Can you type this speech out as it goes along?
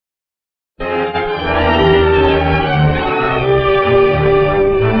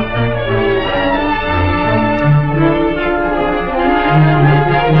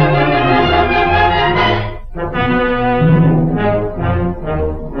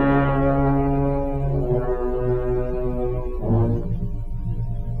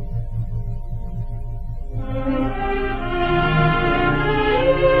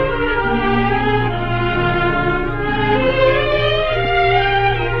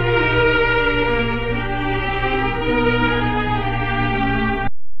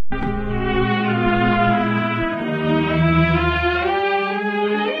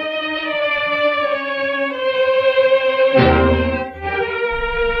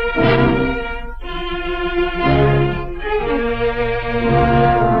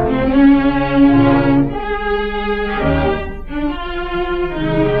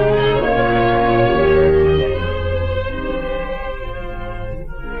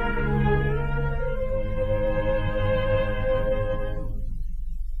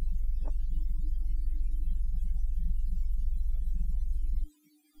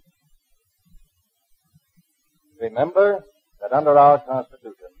Remember that under our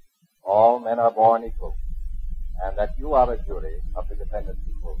Constitution, all men are born equal, and that you are a jury of the defendant's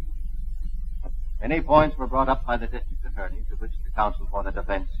equals. Many points were brought up by the district attorney to which the counsel for the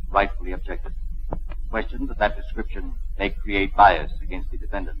defense rightfully objected. Questions of that description may create bias against the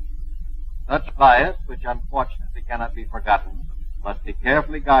defendant. Such bias, which unfortunately cannot be forgotten, must be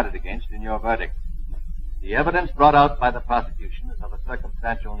carefully guarded against in your verdict. The evidence brought out by the prosecution is of a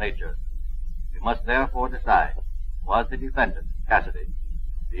circumstantial nature. You must therefore decide, was the defendant, Cassidy,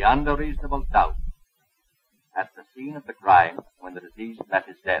 beyond a reasonable doubt at the scene of the crime when the deceased met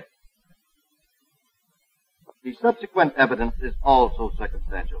his death? The subsequent evidence is also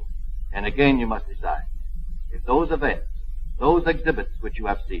circumstantial, and again you must decide if those events, those exhibits which you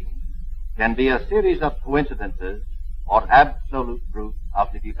have seen, can be a series of coincidences or absolute proof of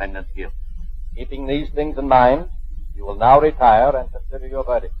the defendant's guilt. Keeping these things in mind, you will now retire and consider your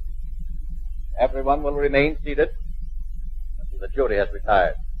verdict. Everyone will remain seated until the jury has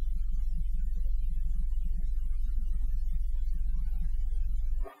retired.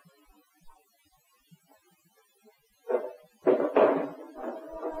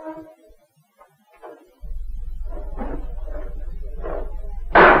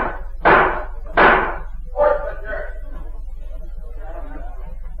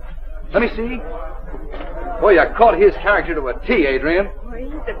 Let me see. Boy, you caught his character to a T, Adrienne. Well,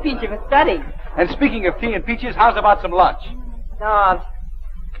 he's a peach of a study. And speaking of tea and peaches, how's about some lunch? Dobbs.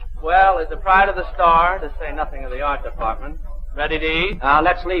 Well, is the pride of the Star, to say nothing of the art department, ready to eat?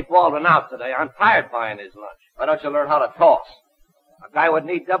 Let's leave Baldwin out today. I'm tired buying his lunch. Why don't you learn how to toss? A guy would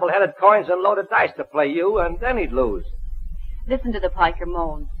need double-headed coins and loaded dice to play you, and then he'd lose. Listen to the piker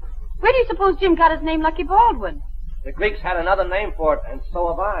moan. Where do you suppose Jim got his name, Lucky Baldwin? The Greeks had another name for it, and so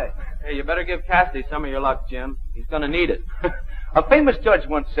have I. Hey, you better give Cassidy some of your luck, Jim. He's going to need it. A famous judge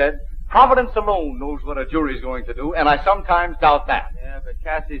once said, Providence alone knows what a jury's going to do, and I sometimes doubt that. Yeah, but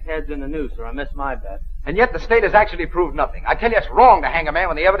Cassidy's head's in the noose, or I miss my bet. And yet the state has actually proved nothing. I tell you, it's wrong to hang a man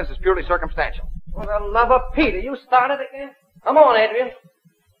when the evidence is purely circumstantial. For the love of Peter, you started again? Come on, Adrienne.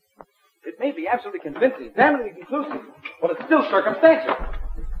 It may be absolutely convincing, damnably conclusive, but it's still circumstantial.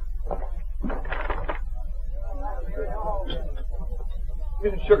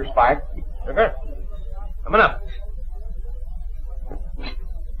 Here's a sugar spike. Sugar? Coming up.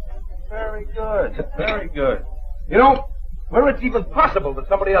 Very good. Very good. You know, where it's even possible that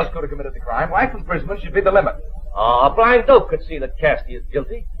somebody else could have committed the crime, life imprisonment should be the limit. Oh, a blind dope could see that Cassidy is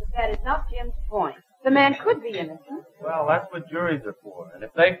guilty. But that is not Jim's point. The man could be innocent. Well, that's what juries are for. And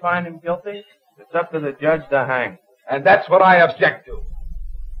if they find him guilty, it's up to the judge to hang. And that's what I object to.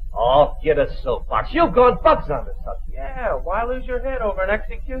 Oh, get a soapbox. You've gone bugs on this subject. Yeah, why lose your head over an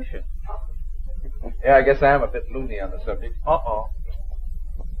execution? Yeah, I guess I am a bit loony on the subject. Uh-oh.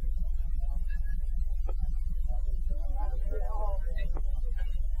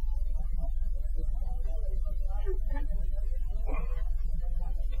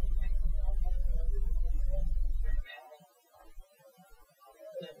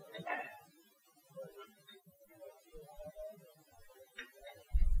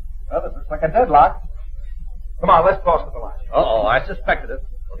 Well, it looks like a deadlock. Come on, let's toss to the line. Uh-oh, I suspected it.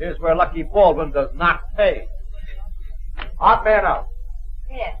 Here's where Lucky Baldwin does not pay. Odd man out.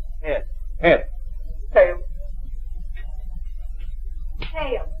 Head. Head. Head. Tail.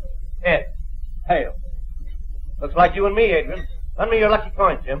 Tail. Head. Tail. Looks like you and me, Adrienne. Lend me your lucky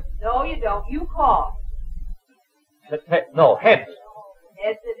coin, Jim. No, you don't. You call. No, heads.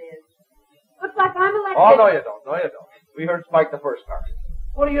 Yes, it is. Looks like I'm elected. Oh, no, you don't. No, you don't. We heard Spike the first time.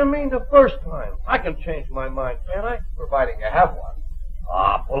 What do you mean the first time? I can change my mind, can't I? Providing you have one.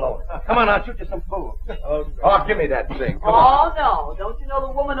 Ah, baloney. Come on, I'll shoot you some food. Oh, give me that thing. Come on. Oh, no. Don't you know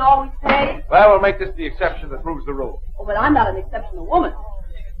the woman always pays? Well, we'll make this the exception that proves the rule. Oh, but I'm not an exceptional woman.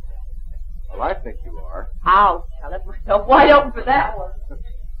 Well, I think you are. I'll tell it myself wide open for that one.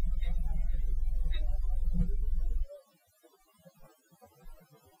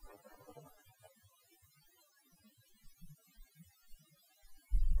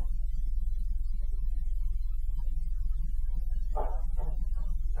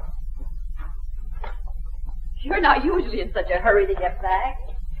 You're not usually in such a hurry to get back.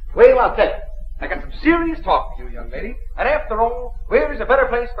 Wait till I'll tell you. I got some serious talk for you, young lady. And after all, where is a better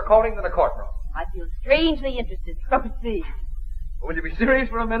place for calling than a courtroom? I feel strangely interested. Proceed. Will you be serious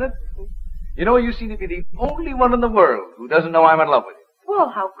for a minute? You know, you seem to be the only one in the world who doesn't know I'm in love with you. Well,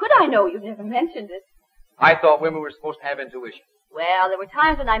 how could I know? You never mentioned it. I thought women were supposed to have intuition. Well, there were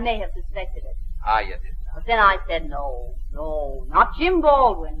times when I may have suspected it. Ah, you did. But then I said, no, not Jim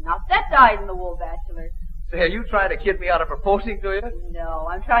Baldwin, not that dyed-in-the-wool bachelor. Say, are you trying to kid me out of proposing to you? No,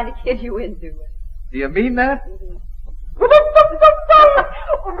 I'm trying to kid you into it. Do you mean that?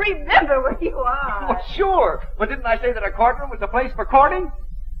 Remember where you are. Oh, sure. But didn't I say that a courtroom was the place for courting?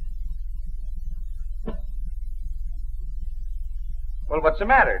 Well, what's the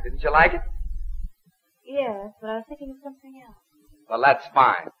matter? Didn't you like it? Yes, but I was thinking of something else. Well, that's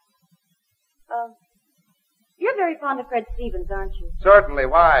fine. You're very fond of Fred Stevens, aren't you? Certainly.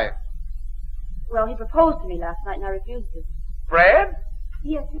 Why? Well, he proposed to me last night and I refused to. Fred?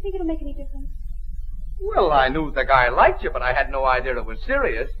 Yes, you think it'll make any difference? Well, I knew the guy liked you, but I had no idea it was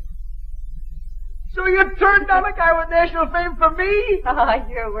serious. So you turned down a guy with national fame for me? Oh,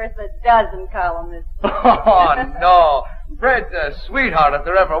 you're worth a dozen columnists. Oh, no. Fred's a sweetheart if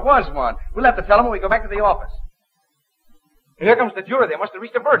there ever was one. We'll have to tell him when we go back to the office. Here comes the jury. They must have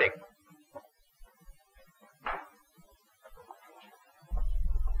reached a verdict.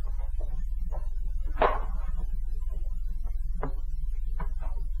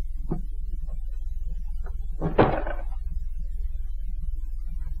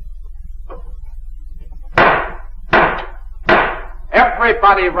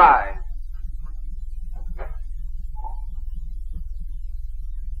 Everybody rise.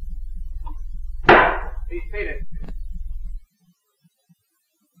 Be seated.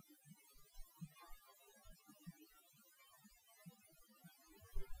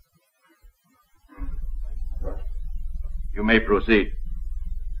 You may proceed.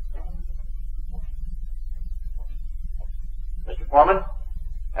 Mr. Foreman,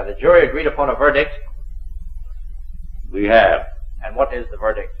 have the jury agreed upon a verdict? We have. And what is the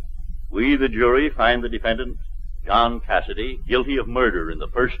verdict? We, the jury, find the defendant, John Cassidy, guilty of murder in the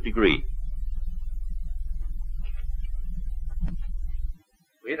first degree.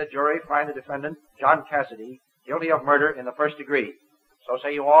 We, the jury, find the defendant, John Cassidy, guilty of murder in the first degree. So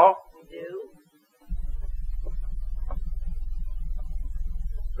say you all? We do.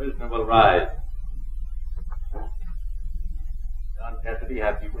 Prisoner will rise. John Cassidy,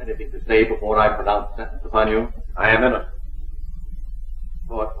 have you anything to say before I pronounce sentence upon you? I am innocent.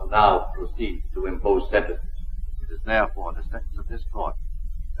 The court will now proceed to impose sentence. It is therefore the sentence of this court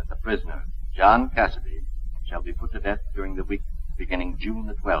that the prisoner, John Cassidy, shall be put to death during the week beginning June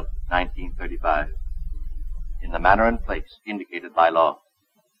the 12th, 1935, in the manner and place indicated by law.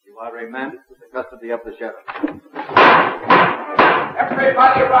 You are remanded to the custody of the sheriff.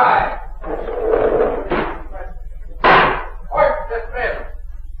 Everybody rise. Court dismissed.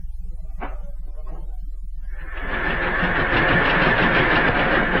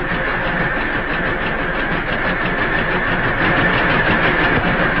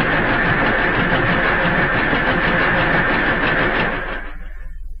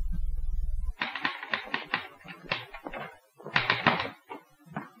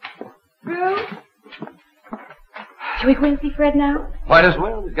 Shall we go and see Fred now? Might as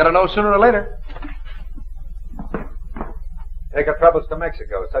well. He's got to know sooner or later. Take our troubles to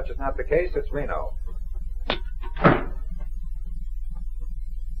Mexico. Such is not the case. It's Reno.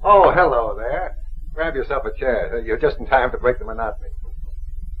 Oh, hello there. Grab yourself a chair. You're just in time to break the monotony.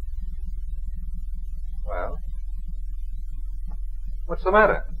 Well? What's the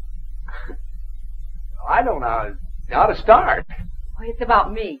matter? I don't know how to start. Oh, it's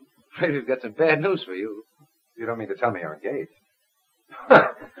about me. Afraid we've got some bad news for you. You don't mean to tell me you're engaged.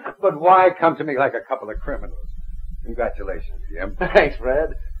 But why come to me like a couple of criminals? Congratulations, Jim. Thanks,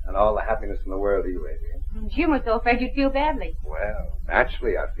 Fred. And all the happiness in the world to you, Adrienne. Jim was so afraid you'd feel badly. Well,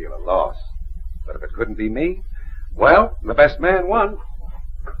 naturally I'd feel a loss. But if it couldn't be me, well, the best man won.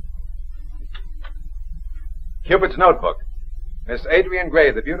 Cupid's Notebook. Miss Adrienne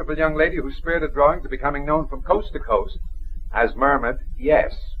Gray, the beautiful young lady whose spirited drawings are becoming known from coast to coast, has murmured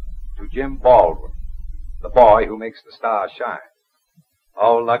yes to Jim Baldwin, the boy who makes the stars shine.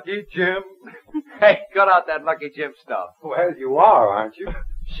 Oh, lucky Jim. Hey, cut out that Lucky Jim stuff. Well, you are, aren't you?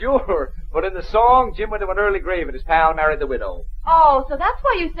 Sure, but in the song, Jim went to an early grave and his pal married the widow. Oh, so that's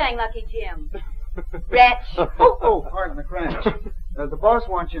why you sang Lucky Jim. Wretch. Oh, pardon the French. The boss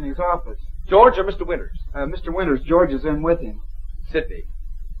wants you in his office. George or Mr. Winters? Mr. Winters, George is in with him. Sidney,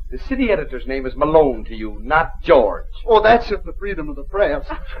 the city editor's name is Malone to you, not George. Oh, that's it, the freedom of the press.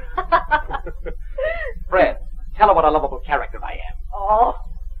 Fred, tell her what a lovable character I am. Oh.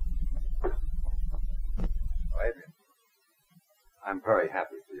 I'm very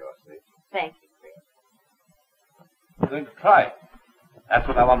happy for your sake. Thank you, Fred. I'm going to try. That's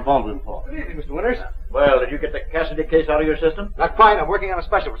what I want Baldwin for. Good evening, Mr. Winters. Well, did you get the Cassidy case out of your system? Not quite. I'm working on a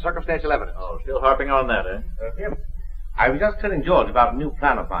special for circumstantial evidence. Oh, still harping on that, eh? Him. I was just telling George about a new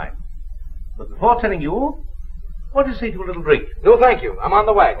plan of mine. But before telling you, what do you say to a little drink? No, thank you. I'm on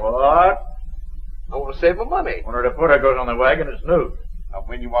the wagon. What? I want to save my money. When a reporter goes on the wagon, it's news. Now,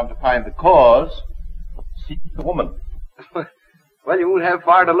 when you want to find the cause, seek the woman. Well, you won't have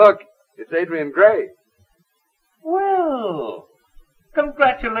far to look. It's Adrienne Gray. Well,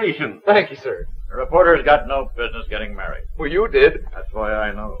 congratulations. Thank you, sir. A reporter's got no business getting married. Well, you did. That's why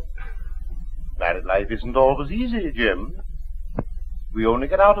I know. Married life isn't always easy, Jim. We only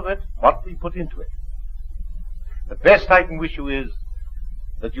get out of it what we put into it. The best I can wish you is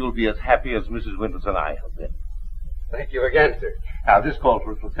that you'll be as happy as Mrs. Winters and I have been. Thank you again, sir. Now, this calls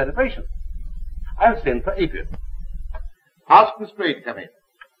for a little celebration. I'll send for Adrienne. Ask Miss Gray to come in.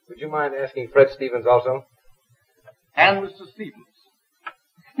 Would you mind asking Fred Stevens also? And Mr. Stevens.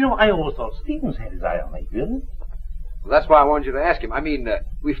 You know, I always thought Stevens had his eye on Adrienne. Well, that's why I wanted you to ask him. I mean,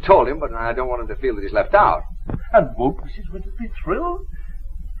 we've told him, but I don't want him to feel that he's left out. And won't Mrs. Winters be thrilled?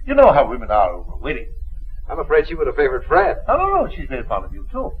 You know how women are over a wedding. I'm afraid she would have favored Fred. Oh, no, she's very fond of you,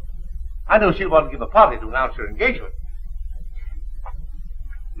 too. I know she'll want to give a party to announce her engagement.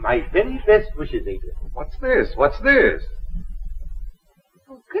 My very best wishes, Adrienne. What's this? What's this?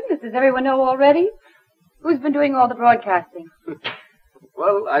 Oh, goodness, does everyone know already? Who's been doing all the broadcasting?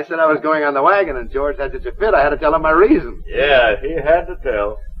 Well, I said I was going on the wagon, and George had such a fit, I had to tell him my reason. Yeah, he had to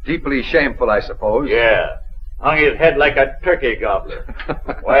tell. Deeply shameful, I suppose. Yeah. Hung his head like a turkey gobbler.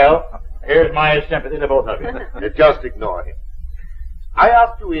 Well, here's my sympathy to both of you. Just ignore him. I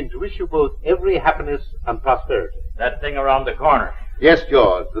asked you in to wish you both every happiness and prosperity. That thing around the corner. Yes,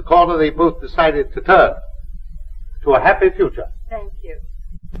 George, the corner they both decided to turn to a happy future. Thank you.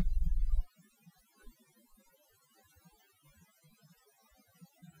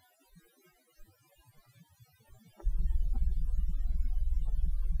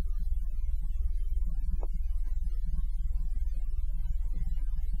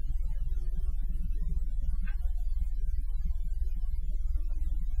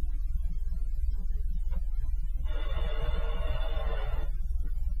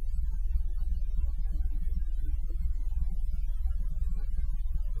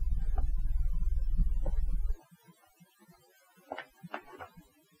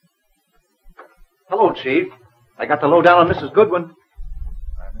 Hello, Chief. I got the lowdown on Mrs. Goodwin.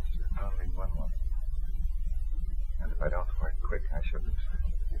 I missed it only one woman. And if I don't work quick, I shall lose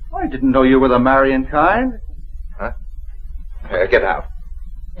her. I didn't know you were the marrying kind. Huh? Get out.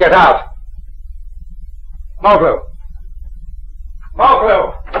 Get out! Mogul!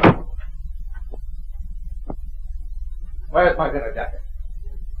 Mogul! Where's my dinner jacket?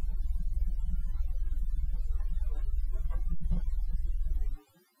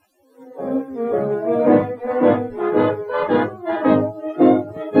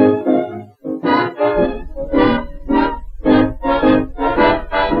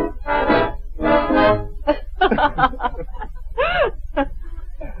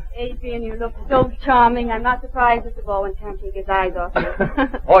 Adrienne, you look so charming. I'm not surprised Mr. Baldwin can't take his eyes off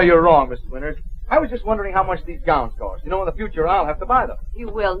you. Oh, you're wrong, Mrs. Winters. I was just wondering how much these gowns cost. You know, in the future, I'll have to buy them. You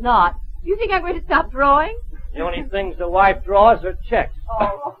will not. You think I'm going to stop drawing? The only things the wife draws are checks.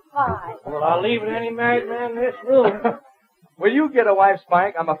 Oh, fine. Well, I'll leave it to any married man in this room. Will you get a wife,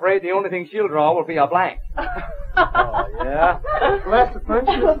 Spike? I'm afraid the only thing she'll draw will be a blank. Oh, yeah? Bless the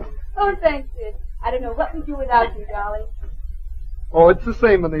friendship. Oh, thanks, Sid. I don't know what we'd do without you, darling. Oh, it's the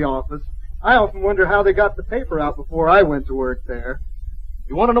same in the office. I often wonder how they got the paper out before I went to work there.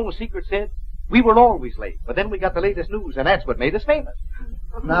 You want to know a secret, Sid? We were always late, but then we got the latest news, and that's what made us famous.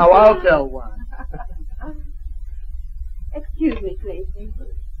 Now I'll tell one. Excuse me, please.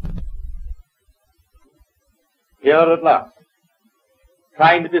 Here at last.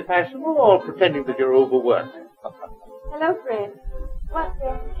 Trying to be fashionable or pretending that you're overworked? Hello, Fred. What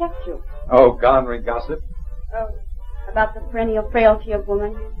kept you? Oh, garnering gossip. Oh, about the perennial frailty of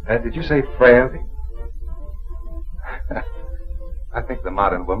woman. Did you say frailty? I think the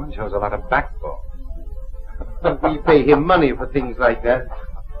modern woman shows a lot of backbone. We pay him money for things like that.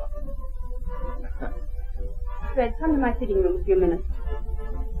 Fred, come to my sitting room a few minutes.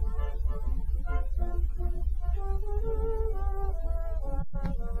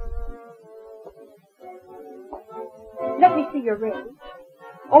 Let me see your ring.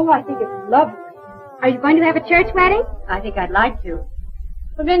 Oh, I think it's lovely. Are you going to have a church wedding? I think I'd like to.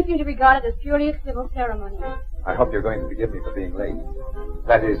 The men seem to regard it as purely a civil ceremony. I hope you're going to forgive me for being late.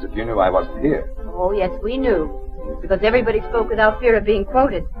 That is, if you knew I wasn't here. Oh, yes, we knew. Because everybody spoke without fear of being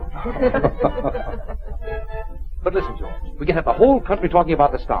quoted. But listen, George, we can have the whole country talking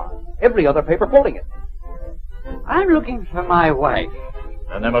about the Star. Every other paper quoting it. I'm looking for my wife.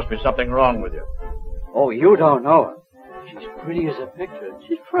 Then there must be something wrong with you. Oh, you don't know her. She's pretty as a picture.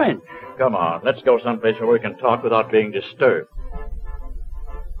 She's French. Come on, let's go someplace where we can talk without being disturbed.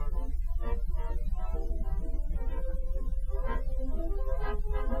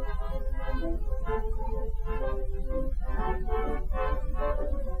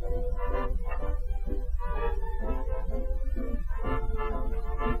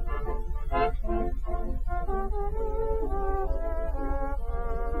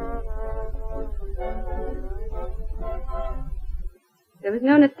 There was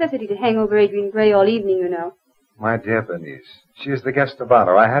no necessity to hang over Adrienne Gray all evening, you know. My dear Bernice, she is the guest of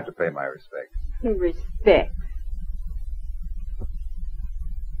honor. I had to pay my respects. Respect.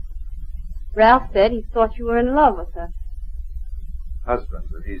 Ralph said he thought you were in love with her.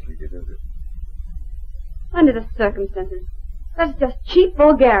 Husbands are easily deluded. Under the circumstances, that's just cheap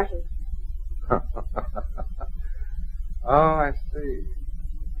vulgarity. Oh, I see.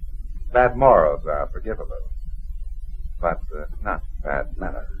 Bad morals are forgivable, but not bad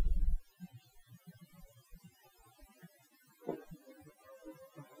manners.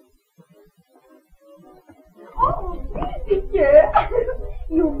 Oh, monsieur,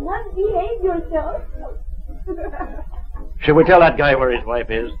 you must behave yourself. Should we tell that guy where his wife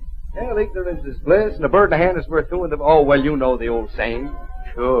is? Well, ignorance is bliss, and a bird in the hand is worth two in the... Oh, well, you know the old saying.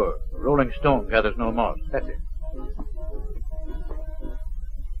 Sure. A rolling stone gathers no moss. That's it.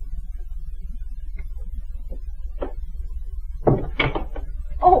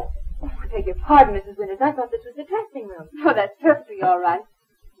 Oh, I beg your pardon, Mrs. Winters. I thought this was the dressing room. Oh, that's perfectly all right.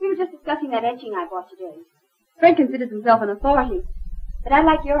 We were just discussing that etching I bought today. Fred considers himself an authority, but I'd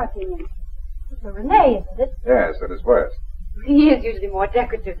like your opinion. It's a Rene, isn't it? Yes, at his worst. He is usually more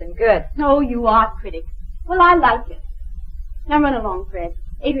decorative than good. Oh, you are critics. Well, I like it. Now run along, Fred.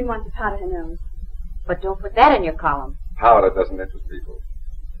 Adrienne wants to powder her nose. But don't put that in your column. Powder doesn't interest people.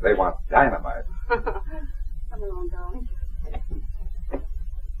 They want dynamite. Come along, darling.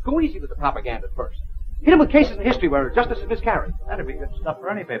 Go easy with the propaganda at first. Hit him with cases in history where justice is miscarried. That'd be good stuff for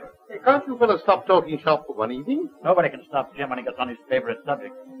any paper. Hey, can't you fellas stop talking shop for one evening? Nobody can stop Jim when he gets on his favorite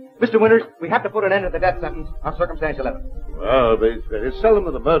subject. Mr. Winters, we have to put an end to the death sentence on circumstantial evidence. Well, there's very seldom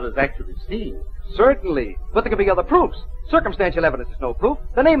that the murder's actually seen. Certainly. But there can be other proofs. Circumstantial evidence is no proof.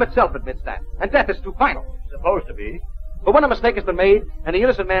 The name itself admits that. And death is too final. Supposed to be. But when a mistake has been made and the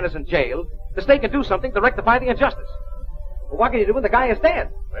innocent man is in jail, the state can do something to rectify the injustice. Well, what can you do when the guy is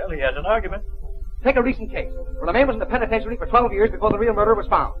dead? Well, he has an argument. Take a recent case where a man was in the penitentiary for 12 years before the real murderer was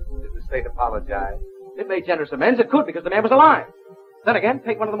found. Did the state apologize? It made generous amends. It could because the man was alive. Then again,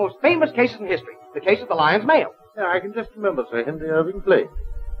 take one of the most famous cases in history, the case of the Lion's Mail. Yeah, I can just remember Sir Henry Irving Blake.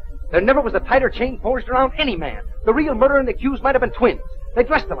 There never was a tighter chain forged around any man. The real murderer and the accused might have been twins. They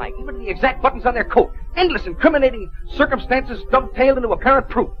dressed alike, even to the exact buttons on their coat. Endless incriminating circumstances dovetailed into apparent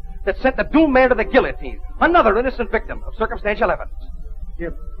proof that sent the doomed man to the guillotine. Another innocent victim of circumstantial evidence.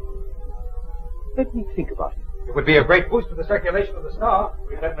 Jim, let me think about it. It would be a great boost to the circulation of the Star.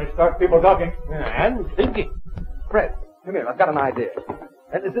 We certainly start people talking. And thinking. Fred, come here. I've got an idea.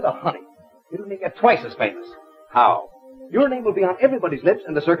 And is it a honey? It'll make it twice as famous. How? Your name will be on everybody's lips,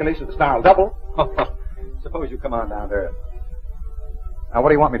 and the circulation of the Star will double. Suppose you come on down there. Now, what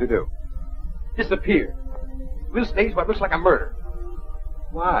do you want me to do? Disappear. We'll stage what looks like a murder.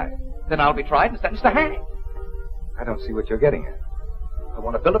 Why? Then I'll be tried and sentenced to hang. I don't see what you're getting at. I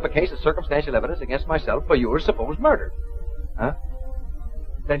want to build up a case of circumstantial evidence against myself for your supposed murder. Huh?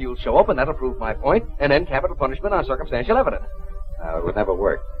 Then you'll show up, and that'll prove my point, and then capital punishment on circumstantial evidence. It would never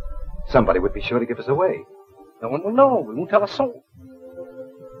work. Somebody would be sure to give us away. No one will know. We won't tell a soul.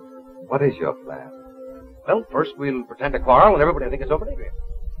 What is your plan? Well, first we'll pretend to quarrel, and everybody will think it's over Adrienne.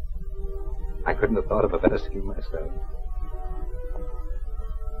 I couldn't have thought of a better scheme myself.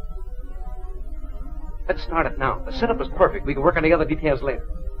 Let's start it now. The setup is perfect. We can work on the other details later.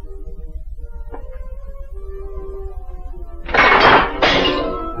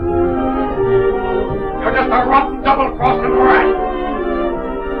 You're just a rotten double-crossing rat.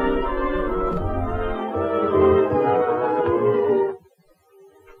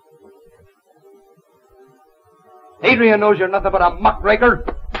 Adrienne knows you're nothing but a muckraker.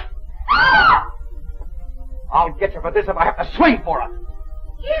 I'll get you for this if I have to swing for it.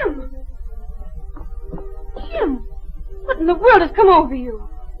 Jim! Jim! What in the world has come over you?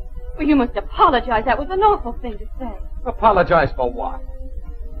 Well, you must apologize. That was an awful thing to say. Apologize for what?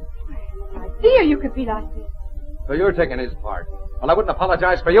 I no idea you could be like this. So you're taking his part. Well, I wouldn't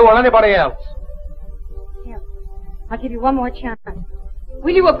apologize for you or anybody else. Here, I'll give you one more chance.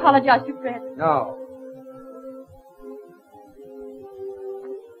 Will you apologize to Fred? No.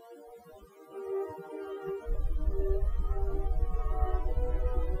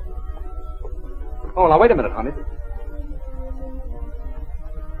 Oh, now wait a minute, honey.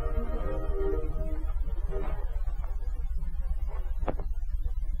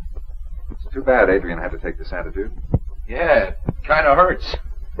 It's too bad Adrienne had to take this attitude. Yeah, it kind of hurts.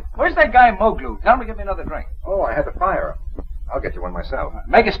 Where's that guy Moglu? Tell him to give me another drink. Oh, I had to fire him. I'll get you one myself.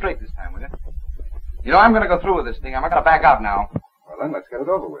 Make it straight this time, will you? You know, I'm going to go through with this thing. I'm not going to back out now. Well, then let's get it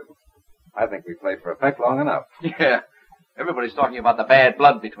over with. I think we played for effect long enough. Yeah. Everybody's talking about the bad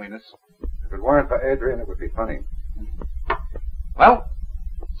blood between us. If it weren't for Adrienne, it would be funny. Well,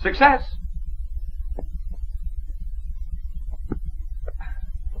 success.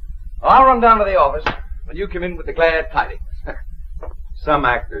 Well, I'll run down to the office when you come in with the glad tidings. Some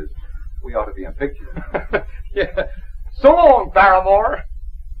actors, we ought to be in pictures. Yeah. So long, Barrymore.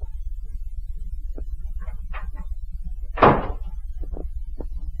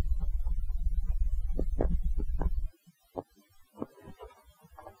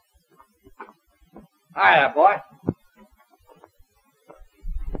 Hiya, boy.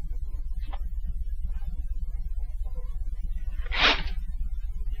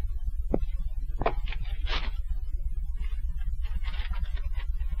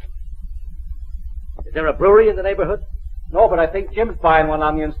 Is there a brewery in the neighborhood? No, but I think Jim's buying one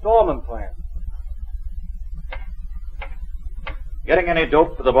on the installment plan. Getting any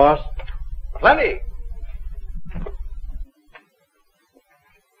dope for the boss? Plenty.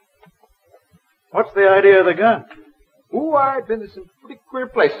 What's the idea of the gun? Ooh, I've been to some pretty queer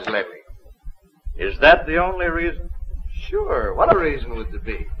places lately. Is that the only reason? Sure, what a reason would there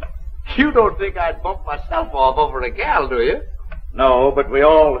be? You don't think I'd bump myself off over a gal, do you? No, but we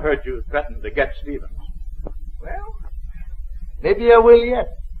all heard you threaten to get Stevens. Well, maybe I will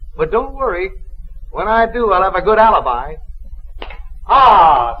yet. But don't worry. When I do, I'll have a good alibi.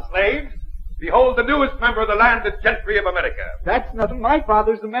 Ah, slaves! Behold the newest member of the landed gentry of America. That's nothing. My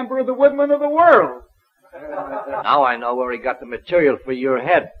father's a member of the Woodmen of the World. Now I know where he got the material for your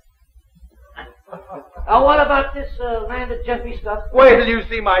head. What about this landed gentry stuff? Wait till you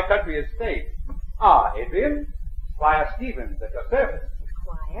see my country estate. Ah, Adrienne, Squire Stevens at your service.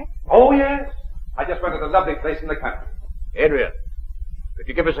 Squire? Oh, yes. I just rented a lovely place in the country. Adrienne, could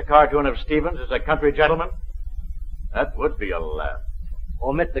you give us a card to one of Stevens as a country gentleman? That would be a laugh.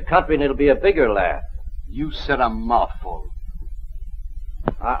 Omit the country and it'll be a bigger laugh. You said a mouthful.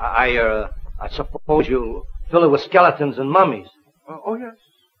 I suppose you'll fill it with skeletons and mummies. Oh, yes.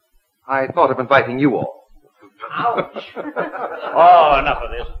 I thought of inviting you all. Ouch. Oh, enough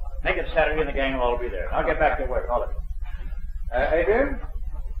of this. Make it Saturday and the gang will all be there. I'll get back to work, all of you. Adrienne?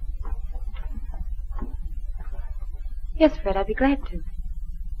 Yes, Fred, I'd be glad to.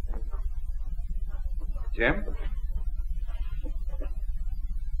 Jim?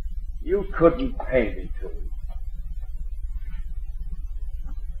 You couldn't pay me to.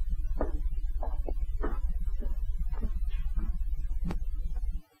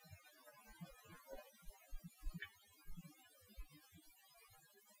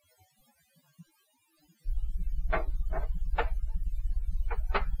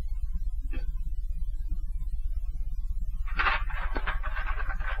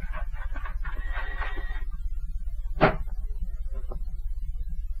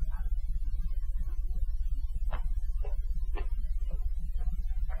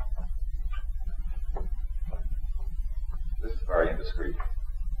 Very indiscreet.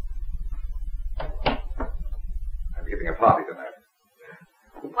 I'm giving a party tonight.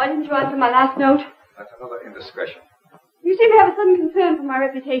 Why didn't you answer my last note? That's another indiscretion. You seem to have a sudden concern for my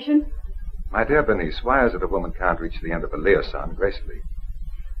reputation. My dear Bernice, why is it a woman can't reach the end of a liaison gracefully?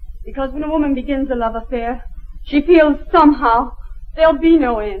 Because when a woman begins a love affair, she feels somehow there'll be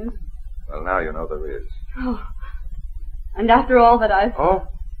no end. Well, now you know there is. Oh. And after all that I've... Oh?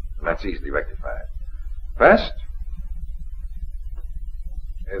 That's easily rectified. First,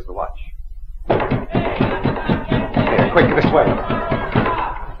 here's the watch. Here, quick, this way.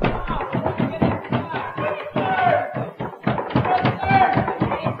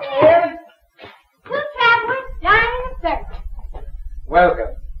 Two travelers dining in circle.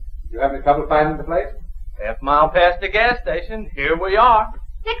 Welcome. You have any trouble finding the place? Half-mile past the gas station. Here we are.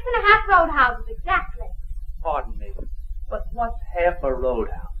 6.5 roadhouses, exactly. Pardon me, but what's half a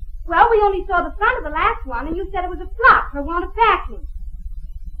roadhouse? Well, we only saw the front of the last one, and you said it was a flop for want of packing.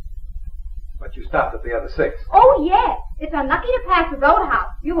 But you stopped at the other 6. Oh, yes. It's unlucky to pass a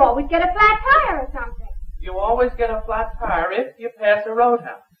roadhouse. You always get a flat tire or something. You always get a flat car if you pass a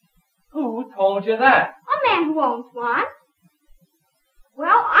roadhouse. Who told you that? A man who owns one.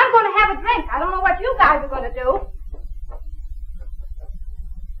 Well, I'm going to have a drink. I don't know what you guys are going to do.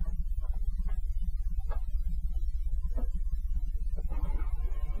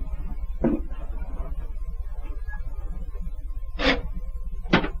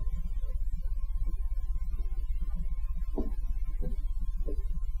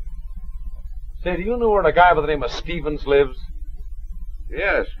 Say, do you know where a guy by the name of Stevens lives?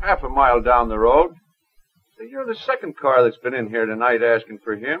 Yes, half a mile down the road. Say, you're the second car that's been in here tonight asking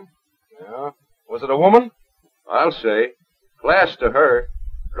for him. Yeah? Was it a woman? I'll say. Class to her.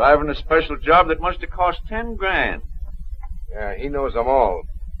 Driving a special job that must have cost 10 grand. Yeah, he knows them all.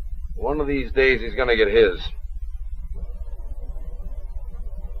 One of these days he's gonna get his.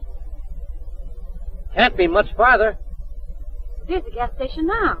 Can't be much farther. There's the gas station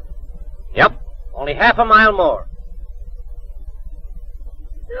now. Yep. Only half a mile more.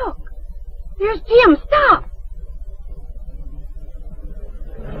 Look. There's Jim. Stop.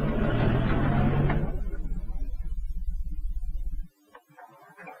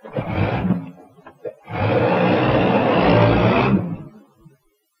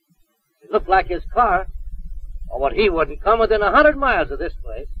 It looked like his car. Or what he wouldn't come within 100 miles of this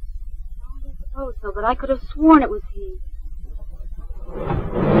place. Oh, I suppose so, but I could have sworn it was he.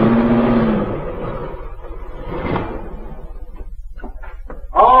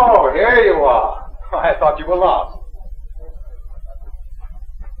 Oh, here you are. I thought you were lost.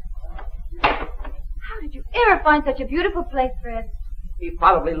 How did you ever find such a beautiful place, Fred? He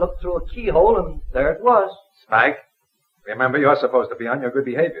probably looked through a keyhole, and there it was. Spike, remember you're supposed to be on your good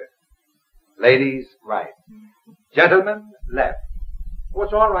behavior. Ladies, right. Gentlemen, left. Oh,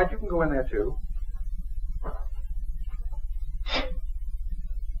 it's all right. You can go in there, too.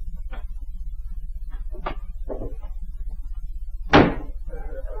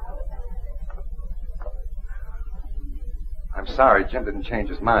 I'm sorry Jim didn't change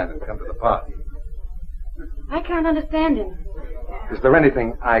his mind and come to the party. I can't understand him. Is there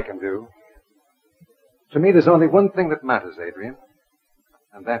anything I can do? To me, there's only one thing that matters, Adrienne,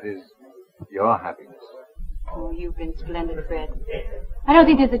 and that is your happiness. Oh, you've been splendid, Fred. I don't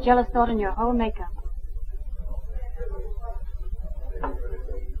think there's a jealous thought in your whole makeup.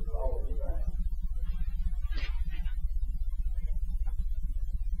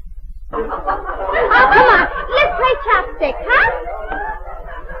 Oh, come on. Let's play chopstick, huh?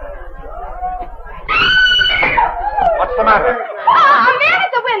 What's the matter? Oh, a man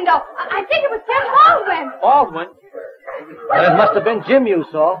at the window. I think it was Tim Baldwin. Baldwin? Well, it must have been Jim you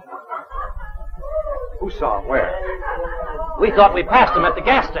saw. Who saw him? Where? We thought we passed him at the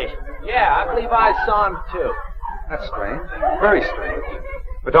gas station. Yeah, I believe I saw him, too. That's strange. Very strange.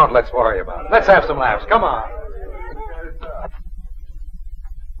 But don't let's worry about it. Let's have some laughs. Come on.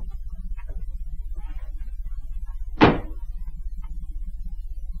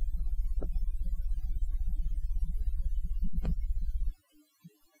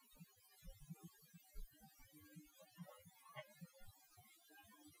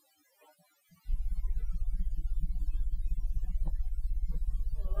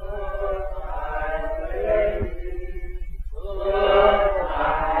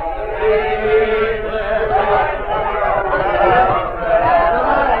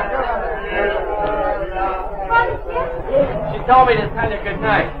 Told me to tell you good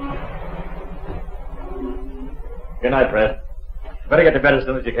night. Good night, Fred. Better get to bed as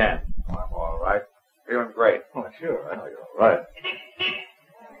soon as you can. I'm all right. Feeling great. Oh, sure. I know you're all right.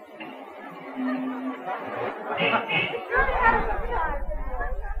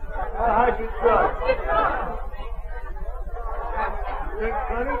 How'd you try? Drink,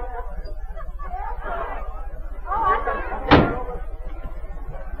 honey?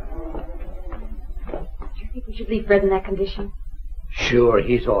 Do you think we should leave Fred in that condition? Sure,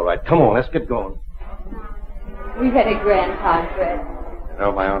 he's all right. Come on, let's get going. We've had a grand time, Fred. You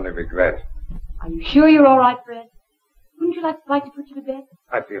know my only regret. Are you sure you're all right, Fred? Wouldn't you like Spike to put you to bed?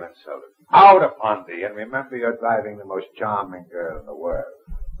 I feel insulted. Out upon thee, and remember you're driving the most charming girl in the world.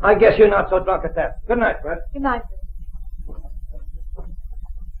 I guess you're not so drunk at that. Good night, Fred. Good night, Fred.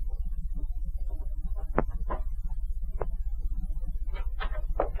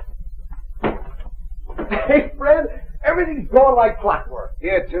 Hey, Fred, everything's going like clockwork.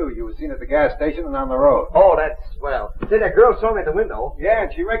 Here, too. You were seen at the gas station and on the road. Oh, that's swell. Say, that girl saw me at the window. Yeah,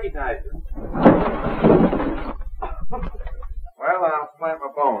 and she recognized you. Well, I'll plant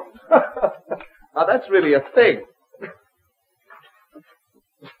my bones. Now, that's really a thing.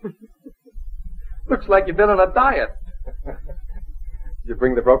 Looks like you've been on a diet. You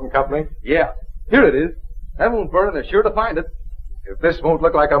bring the broken company? Yeah. Here it is. That won't burn it. They're sure to find it. If this won't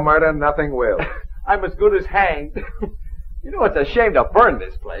look like a murder, nothing will. I'm as good as hanged. You know, it's a shame to burn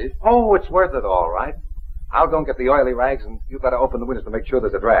this place. Oh, it's worth it, all right. I'll go and get the oily rags, and you better open the windows to make sure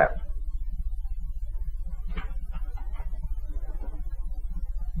there's a draft.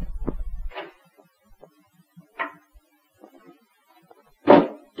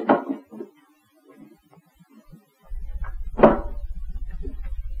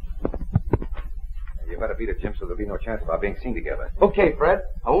 You better beat it, Jim, so there'll be no chance of our being seen together. Okay, Fred.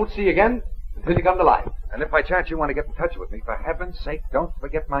 I won't see you again until you come to life. And if by chance you want to get in touch with me, for heaven's sake, don't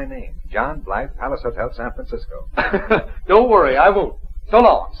forget my name. John Blythe, Palace Hotel, San Francisco. Don't worry, I won't. So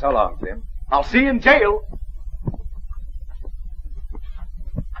long. So long, Jim. I'll see you in jail.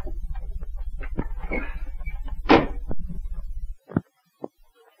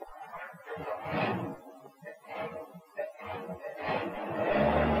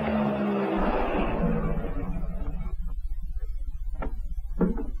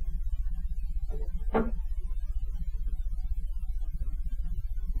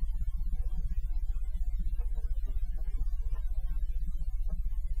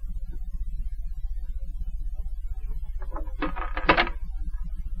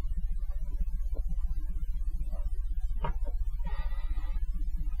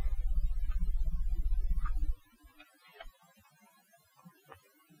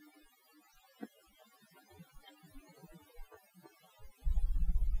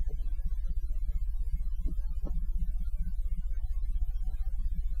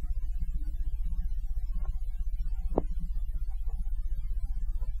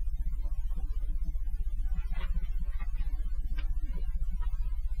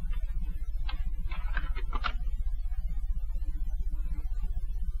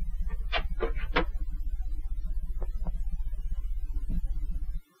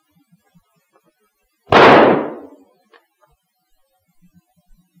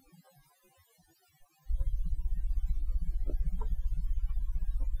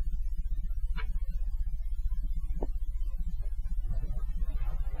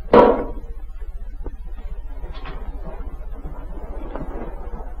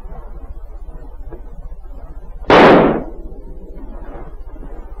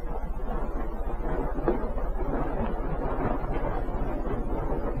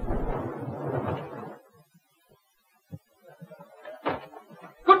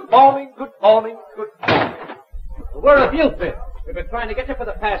 Good morning. Well, where have you been? We've been trying to get you for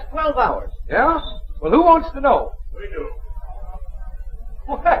the past 12 hours. Yeah? Well, who wants to know? We do.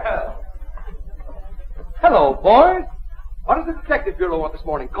 Well. Hello, boys. What does the Detective Bureau want this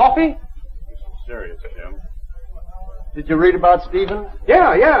morning? Coffee? Serious, Jim. Did you read about Stevens?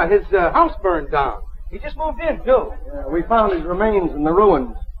 Yeah. His house burned down. He just moved in, too. Yeah, we found his remains in the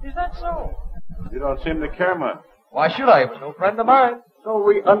ruins. Is that so? You don't seem to care much. Why should I? He was no friend of mine. So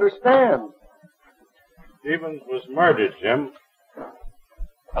we understand. Stevens was murdered, Jim.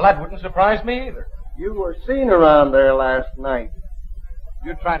 Well, that wouldn't surprise me either. You were seen around there last night.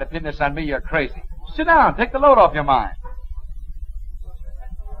 You're trying to pin this on me, you're crazy. Sit down. Take the load off your mind.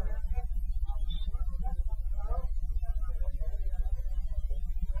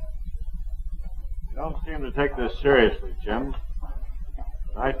 You don't seem to take this seriously, Jim.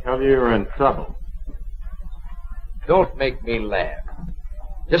 I tell you, you're in trouble. Don't make me laugh.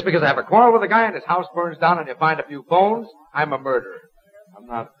 Just because I have a quarrel with a guy and his house burns down and you find a few bones, I'm a murderer. I'm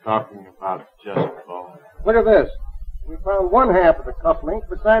not talking about just bones. Look at this. We found one half of the cufflink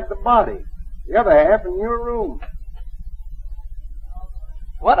beside the body. The other half in your room.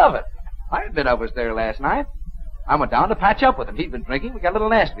 What of it? I admit I was there last night. I went down to patch up with him. He'd been drinking. We got a little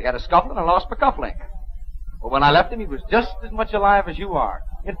nasty. We had a scuffle and I lost my cufflink. But when I left him, he was just as much alive as you are.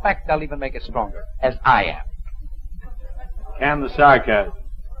 In fact, I'll even make it stronger, as I am. Can the sarcasm.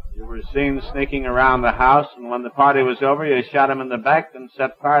 You were seen sneaking around the house, and when the party was over, you shot him in the back and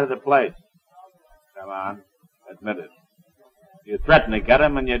set fire to the place. Come on, admit it. You threatened to get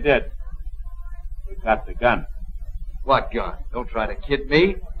him, and you did. You got the gun. What gun? Don't try to kid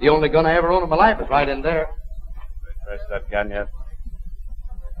me. The only gun I ever owned in my life is right in there. Press that gun yet?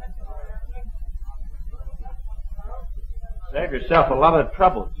 Save yourself a lot of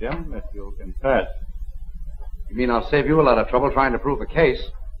trouble, Jim, if you'll confess. You mean I'll save you a lot of trouble trying to prove a case?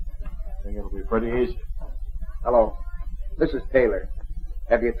 I think it'll be pretty easy. Hello. This is Taylor.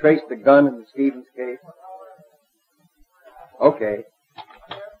 Have you traced the gun in the Stevens case? Okay.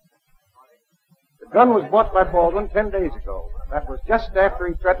 The gun was bought by Baldwin 10 days ago. That was just after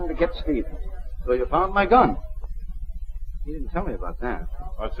he threatened to get Stevens. So you found my gun? He didn't tell me about that.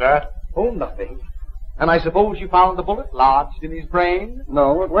 What's that? Oh, nothing. And I suppose you found the bullet lodged in his brain?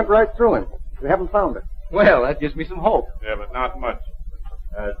 No, it went right through him. We haven't found it. Well, that gives me some hope. Yeah, but not much.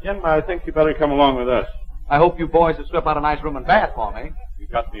 Jim, I think you better come along with us. I hope you boys will strip out a nice room and bath for me. You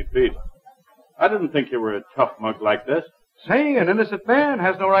got me beat. I didn't think you were a tough mug like this. Say, an innocent man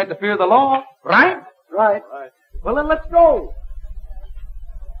has no right to fear the law, right? Right. Well, then let's go.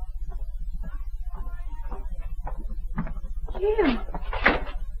 Jim.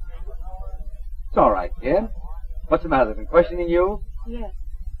 It's all right, kid. What's the matter? They've been questioning you? Yes.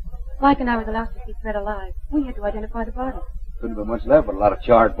 Mike and I were the last to see Fred alive. We had to identify the body. Couldn't have been much left but a lot of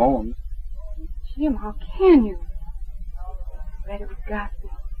charred bones. Jim, how can you? Fred, it was ghastly.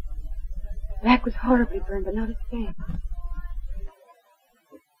 Back was horribly burned, but not his face.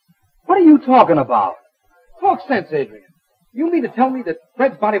 What are you talking about? Talk sense, Adrienne. You mean to tell me that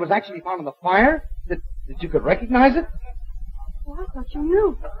Fred's body was actually found in the fire? That you could recognize it? Well, I thought you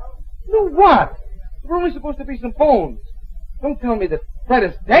knew. Knew what? There were only supposed to be some bones. Don't tell me that Fred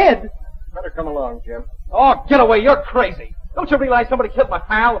is dead. Better come along, Jim. Oh, get away. You're crazy. Don't you realize somebody killed my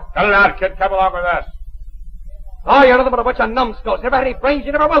pal? Cut it out, kid. Come along with us. Oh, you're nothing but a bunch of numbskulls. Never had any brains.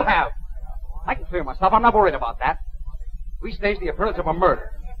 You never will have. I can clear myself. I'm not worried about that. We staged the appearance of a murder.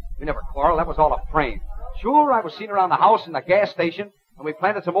 We never quarreled. That was all a frame. Sure, I was seen around the house and the gas station, and we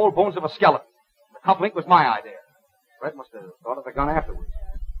planted some old bones of a skeleton. The cufflink was my idea. Fred must have thought of the gun afterwards.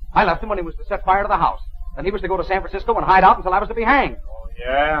 I left him when he was to set fire to the house. Then he was to go to San Francisco and hide out until I was to be hanged. Oh,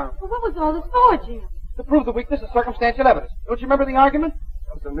 yeah? Well, what was all this for, Jim? To prove the weakness of circumstantial evidence. Don't you remember the argument?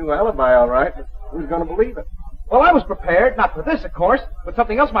 That's a new alibi, all right. But who's going to believe it? Well, I was prepared. Not for this, of course, but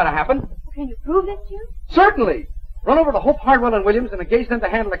something else might have happened. Can you prove this, Jim? Certainly. Run over to Hope, Hardwell, and Williams and engage them to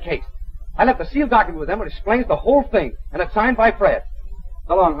handle the case. I left a sealed document with them which explains the whole thing, and it's signed by Fred.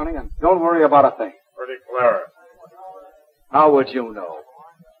 So long, honey, and don't worry about a thing. Pretty clever. How would you know?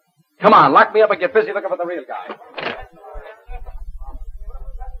 Come on, lock me up and get busy looking for the real guy.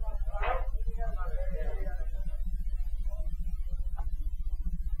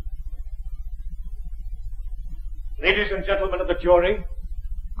 Ladies and gentlemen of the jury,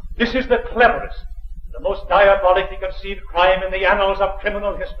 this is the cleverest, the most diabolically conceived crime in the annals of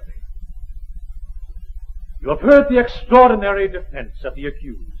criminal history. You have heard the extraordinary defense of the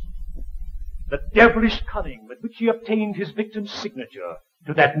accused, the devilish cunning with which he obtained his victim's signature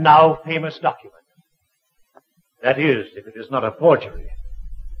to that now famous document. That is, if it is not a forgery.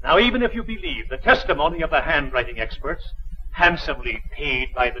 Now, even if you believe the testimony of the handwriting experts, handsomely paid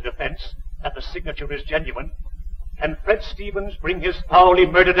by the defense, that the signature is genuine, can Fred Stevens bring his foully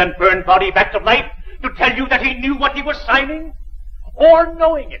murdered and burned body back to life to tell you that he knew what he was signing? Or,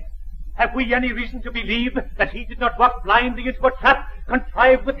 knowing it, have we any reason to believe that he did not walk blindly into a trap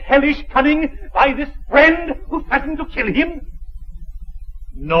contrived with hellish cunning by this friend who threatened to kill him?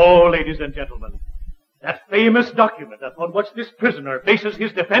 No, ladies and gentlemen. That famous document upon which this prisoner bases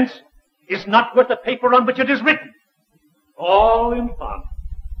his defense is not worth the paper on which it is written. All in fun.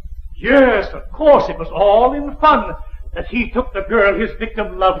 Yes, of course, it was all in fun that he took the girl his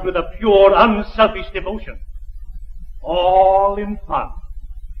victim loved with a pure, unselfish devotion. All in fun.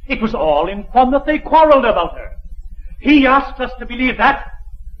 It was all in fun that they quarreled about her. He asked us to believe that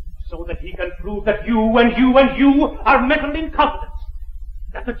so that he can prove that you and you and you are mental incompetents,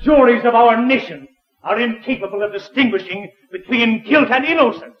 that the juries of our nation are incapable of distinguishing between guilt and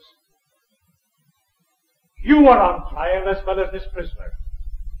innocence. You are on trial as well as this prisoner.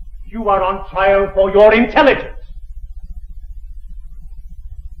 You are on trial for your intelligence.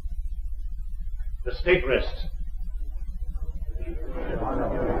 The state rests.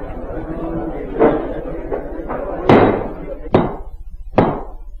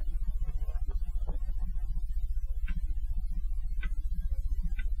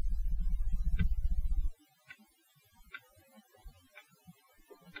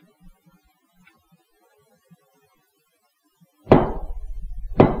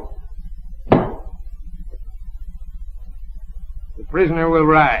 The prisoner will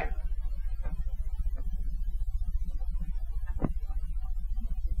rise.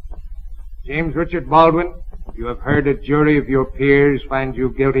 James Richard Baldwin, you have heard a jury of your peers find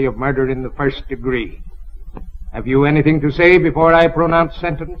you guilty of murder in the first degree. Have you anything to say before I pronounce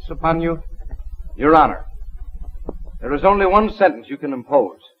sentence upon you? Your Honor, there is only one sentence you can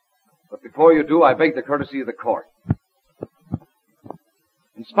impose. But before you do, I beg the courtesy of the court.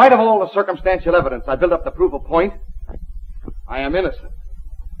 In spite of all the circumstantial evidence I built up to prove a point, I am innocent.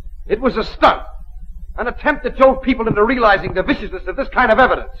 It was a stunt, an attempt to jolt people into realizing the viciousness of this kind of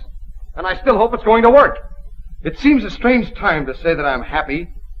evidence. And I still hope it's going to work. It seems a strange time to say that I'm happy,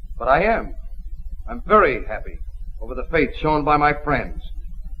 but I am. I'm very happy over the faith shown by my friends.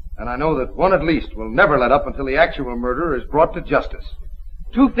 And I know that one at least will never let up until the actual murderer is brought to justice.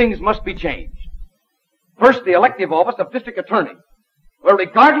 Two things must be changed. First, the elective office of district attorney, where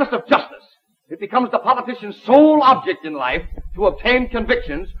regardless of justice, it becomes the politician's sole object in life to obtain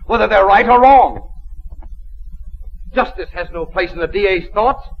convictions, whether they're right or wrong. Justice has no place in the DA's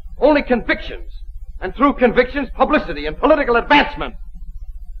thoughts, only convictions. And through convictions, publicity and political advancement.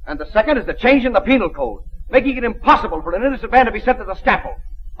 And the second is the change in the penal code, making it impossible for an innocent man to be sent to the scaffold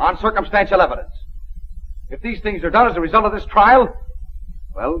on circumstantial evidence. If these things are done as a result of this trial,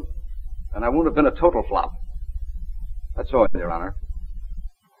 well, then I won't have been a total flop. That's all, Your Honor.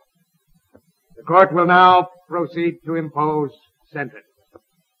 The court will now proceed to impose sentence.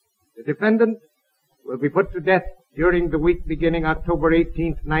 The defendant will be put to death during the week beginning October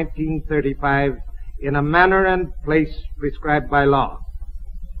 18th, 1935, in a manner and place prescribed by law.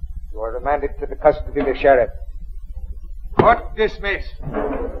 You are remanded to the custody of the sheriff. Court dismissed.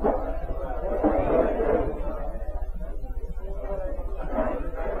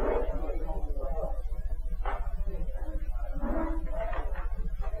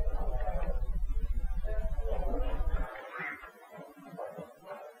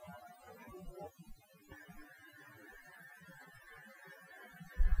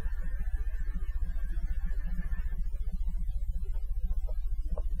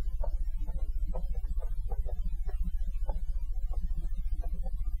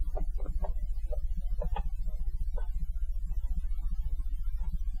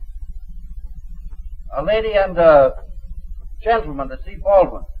 A lady and a gentleman to see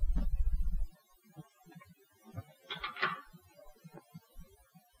Baldwin.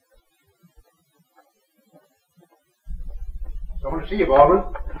 Someone to see you, Baldwin.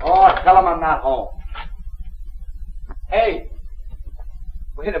 Oh, tell him I'm not home. Hey,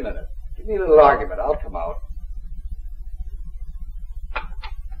 wait a minute. Give me a little argument. I'll come out.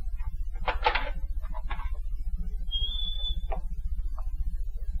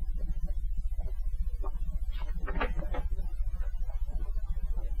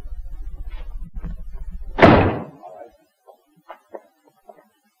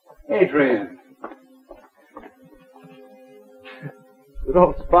 Adrienne. Good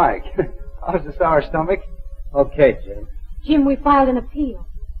old Spike. How's the sour stomach? Okay, Jim. Jim, we filed an appeal.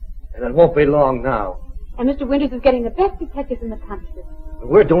 And it won't be long now. And Mr. Winters is getting the best detectives in the country.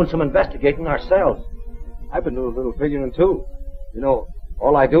 We're doing some investigating ourselves. I've been doing a little figuring, too. You know,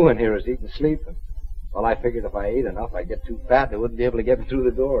 all I do in here is eat and sleep. And, well, I figured if I ate enough, I'd get too fat, they wouldn't be able to get me through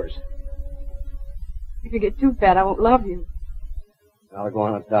the doors. If you get too fat, I won't love you. I'll go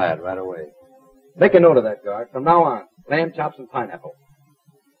on a diet right away. Make a note of that, guard. From now on, lamb chops and pineapple.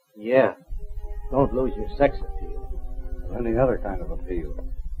 Yeah. Don't lose your sex appeal. Or any other kind of appeal.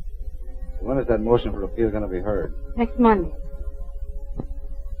 When is that motion for appeal going to be heard? Next Monday.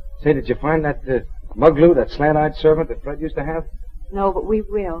 Say, did you find that Muggloo, that slant-eyed servant that Fred used to have? No, but we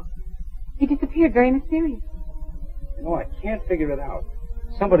will. He disappeared very mysteriously. You know, I can't figure it out.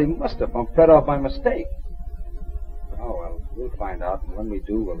 Somebody must have bumped Fred off by mistake. Oh, well, we'll find out, and when we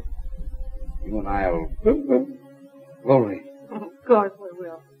do, well, you and I'll... Glory. Of course we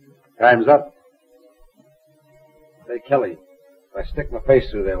will. Time's up. Say, Kelly, if I stick my face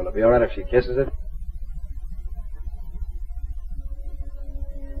through there, will it be all right if she kisses it?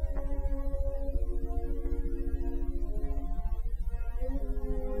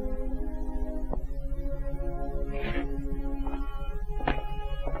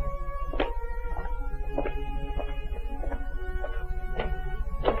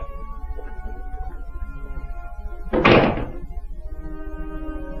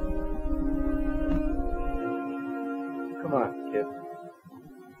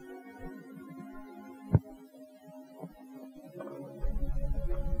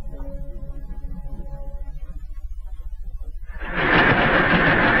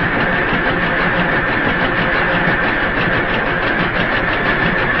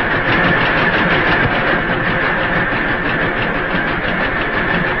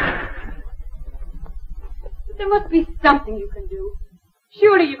 Something you can do.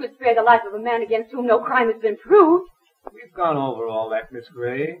 Surely you could spare the life of a man against whom no crime has been proved. We've gone over all that, Miss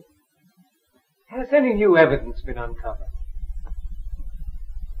Gray. Has any new evidence been uncovered?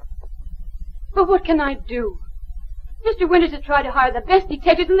 But what can I do? Mr. Winters has tried to hire the best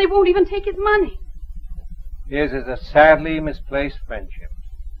detectives, and they won't even take his money. His is a sadly misplaced friendship.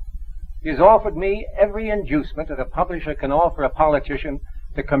 He has offered me every inducement that a publisher can offer a politician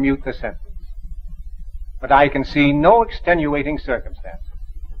to commute the sentence. But I can see no extenuating circumstances.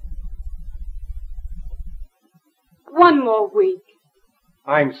 One more week.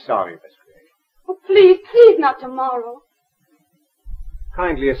 I'm sorry, Miss Gray. Oh, please, please, not tomorrow.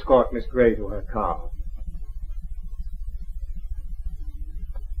 Kindly escort Miss Gray to her car.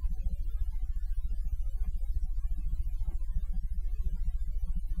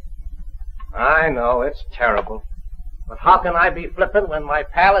 I know, it's terrible. But how can I be flippant when my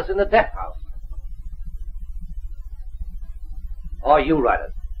pal is in the death house? Oh, you write it.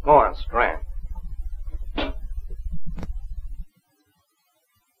 Go on, Strand.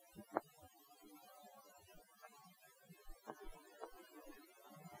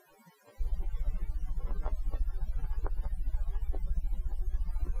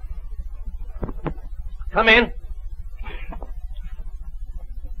 Come in.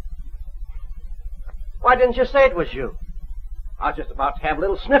 Why didn't you say it was you? I was just about to have a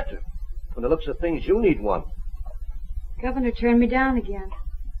little snifter. From the looks of things, you need one. Governor turned me down again.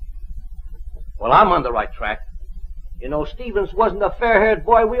 Well, I'm on the right track. You know, Stevens wasn't the fair-haired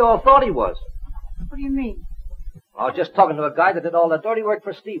boy we all thought he was. What do you mean? I was just talking to a guy that did all the dirty work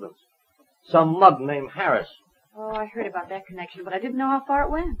for Stevens. Some mug named Harris. Oh, I heard about that connection, but I didn't know how far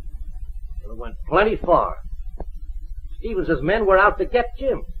it went. Well, it went plenty far. Stevens' men were out to get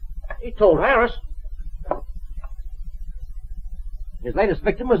Jim. He told Harris. His latest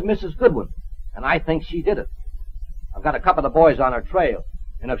victim was Mrs. Goodwin, and I think she did it. I've got a couple of the boys on her trail,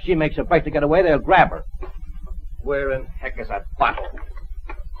 and if she makes a break to get away, they'll grab her. Where in heck is that bottle?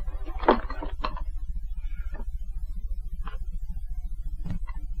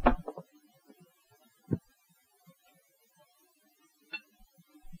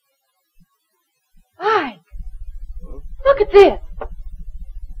 Ike! Look at this!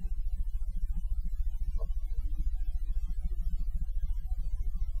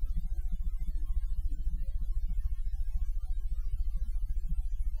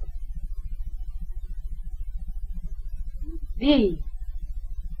 V.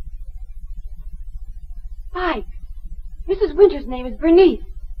 Ike, Mrs. Winter's name is Bernice.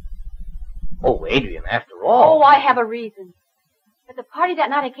 Oh, Adrienne, after all. Oh, I have a reason. At the party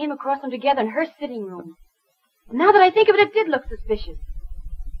that night, I came across them together in her sitting room. Now that I think of it, it did look suspicious.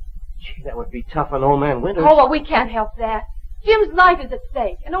 Gee, that would be tough on old man Winters. Oh, well, we can't help that. Jim's life is at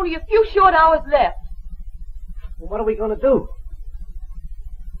stake, and only a few short hours left. Well, what are we going to do?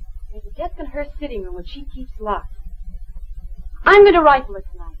 There's a desk in her sitting room, which she keeps locked. I'm going to rifle it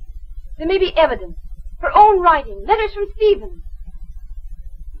tonight. There may be evidence. Her own writing, letters from Stevens.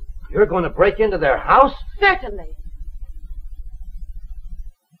 You're going to break into their house? Certainly.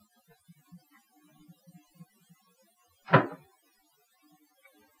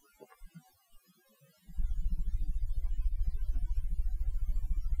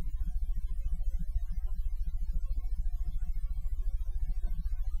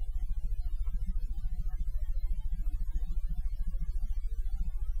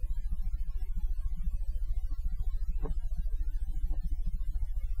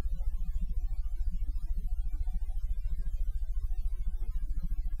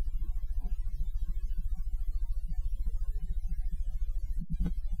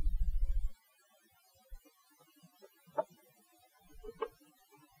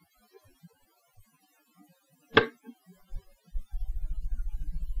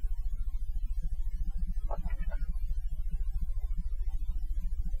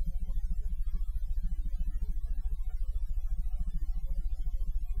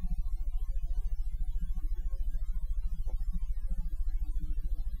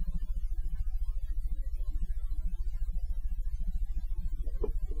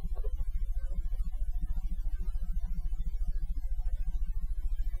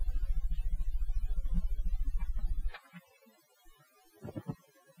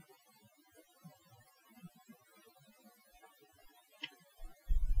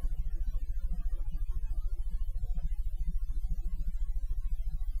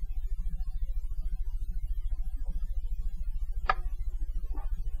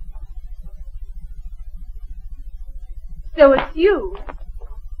 So it's you.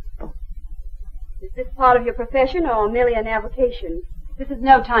 Is this part of your profession or merely an avocation? This is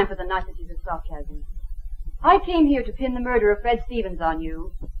no time for the niceties of sarcasm. I came here to pin the murder of Fred Stevens on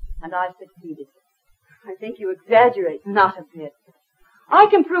you, and I've succeeded. I think you exaggerate. Not a bit. I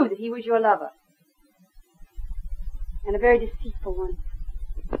can prove that he was your lover. And a very deceitful one.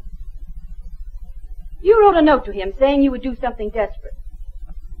 You wrote a note to him saying you would do something desperate.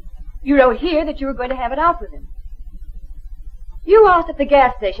 You wrote here that you were going to have it out with him. You asked at the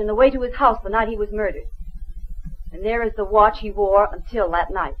gas station the way to his house the night he was murdered. And there is the watch he wore until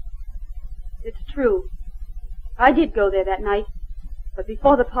that night. It's true. I did go there that night, but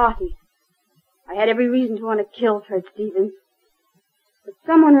before the party. I had every reason to want to kill Fred Stevens. But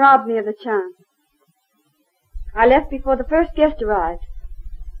someone robbed me of the chance. I left before the first guest arrived.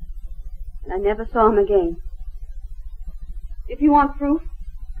 And I never saw him again. If you want proof,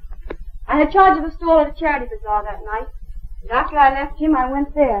 I had charge of a stall at a charity bazaar that night. And after I left him, I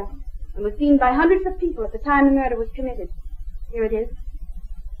went there. and was seen by hundreds of people at the time the murder was committed. Here it is.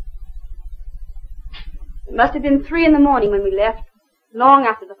 It must have been 3 a.m. when we left, long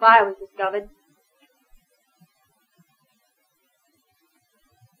after the fire was discovered.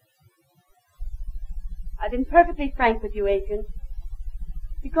 I've been perfectly frank with you, Adrienne,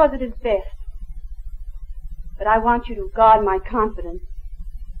 because it is best. But I want you to guard my confidence.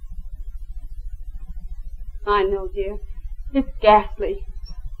 I know, dear. It's ghastly.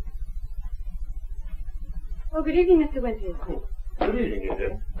 Oh, good evening, Mr. Winters. Good evening,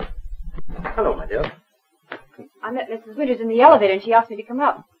 Adrienne. Hello, my dear. I met Mrs. Winters in the elevator, and she asked me to come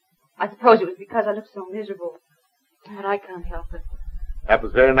up. I suppose it was because I looked so miserable. But I can't help it. That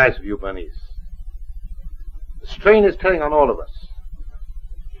was very nice of you, Bernice. The strain is telling on all of us.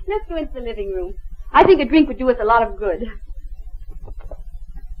 Let's go into the living room. I think a drink would do us a lot of good.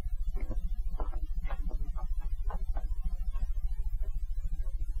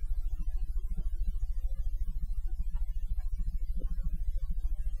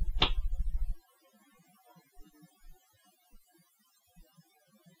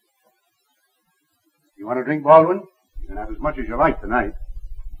 You want a drink, Baldwin? You can have as much as you like tonight.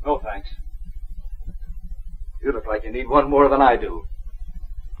 No, thanks. You look like you need one more than I do.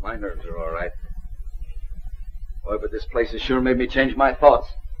 My nerves are all right. Boy, but this place has sure made me change my thoughts.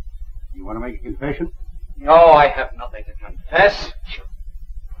 You want to make a confession? No, I have nothing to confess.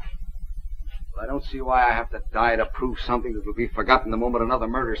 Well, I don't see why I have to die to prove something that will be forgotten the moment another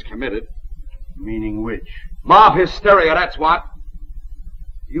murder's committed. Meaning which? Mob hysteria, that's what.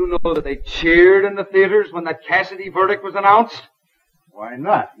 You know that they cheered in the theaters when that Cassidy verdict was announced? Why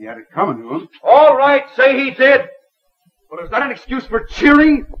not? He had it coming to him. All right, say he did. But is that an excuse for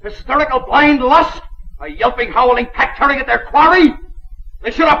cheering? Hysterical blind lust? A yelping, howling pack tearing at their quarry?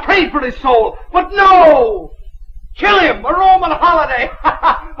 They should have prayed for his soul, but no! Kill him! A Roman holiday!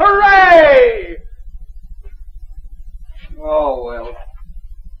 Hooray! Oh, well.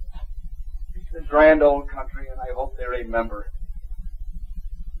 It's a grand old country, and I hope they remember.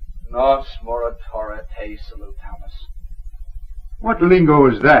 Nos moratora te salutamus. What lingo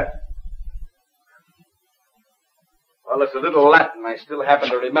is that? Well, it's a little Latin I still happen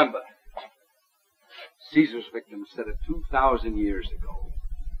to remember. Caesar's victims said it 2,000 years ago.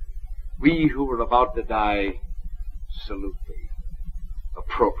 We who were about to die salute thee.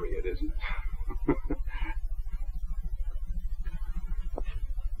 Appropriate, isn't it?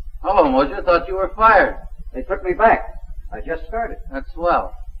 Hello, Mosier. Thought you were fired. They took me back. I just started. That's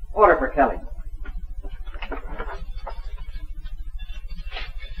swell. Order for Kelly.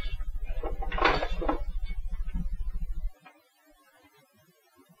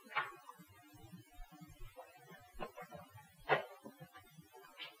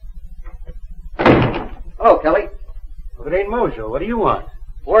 Hello, Kelly. Well, it ain't Mojo. What do you want?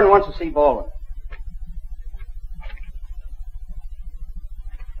 Horton wants to see Baldwin.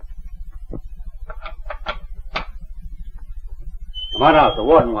 Come on out. The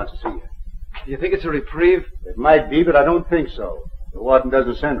warden wants to see you. Do you think it's a reprieve? It might be, but I don't think so. The warden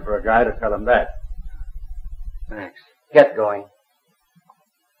doesn't send for a guy to tell him that. Thanks. Get going.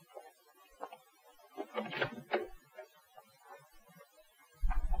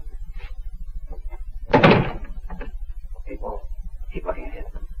 Hey, Walt. Keep looking ahead.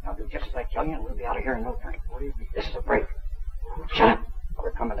 I'll do just as I tell you, and we'll be out of here in no time. What do you mean? This is a break. Shut up.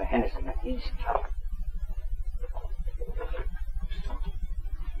 We're coming to Hennessy. He's tough.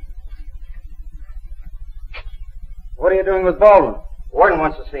 What are you doing with Baldwin? Warden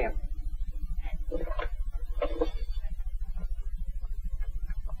wants to see him.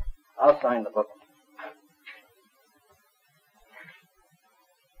 I'll sign the book.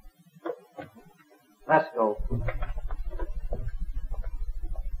 Let's go.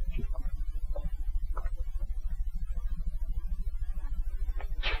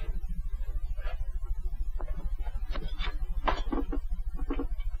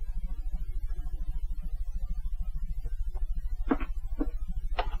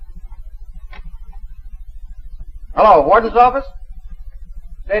 Hello, Warden's office?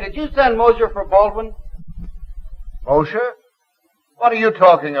 Say, did you send Mosier for Baldwin? Mosher? What are you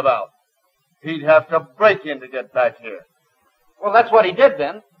talking about? He'd have to break in to get back here. Well, that's what he did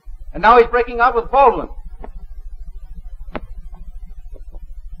then. And now he's breaking out with Baldwin.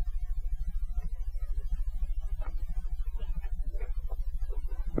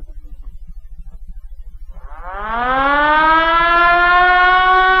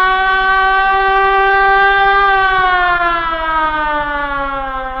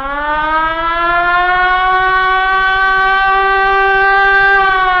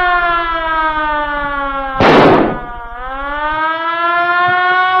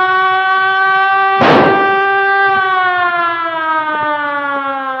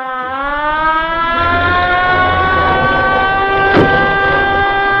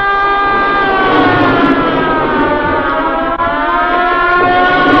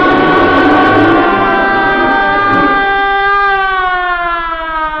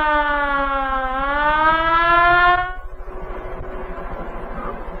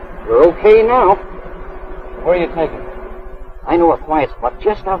 okay now. Where are you taking? I know a quiet spot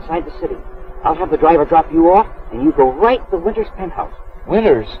just outside the city. I'll have the driver drop you off, and you go right to Winter's penthouse.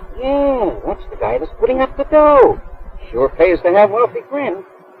 Winters? Yeah, that's the guy that's putting up the dough. Sure pays to have wealthy friends.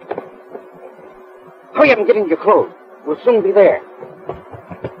 Hurry up and get into your clothes. We'll soon be there.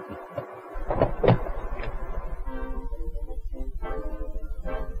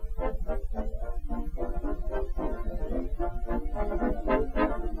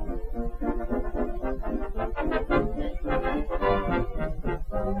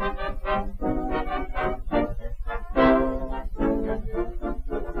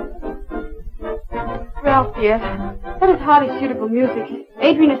 Ralph, dear, that is hardly suitable music.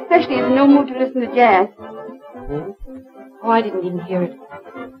 Adrienne especially is in no mood to listen to jazz. Oh, I didn't even hear it.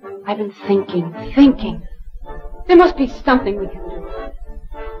 I've been thinking. There must be something we can do.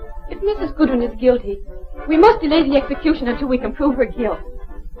 If Mrs. Goodwin is guilty, we must delay the execution until we can prove her guilt.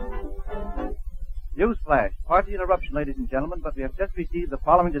 Newsflash. Party interruption, ladies and gentlemen, but we have just received the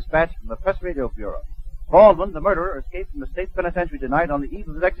following dispatch from the Press Radio Bureau. Baldwin, the murderer, escaped from the state penitentiary tonight on the eve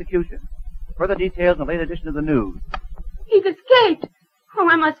of his execution. Further details in a late edition of the news. He's escaped. Oh,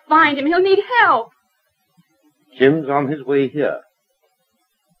 I must find him. He'll need help. Jim's on his way here.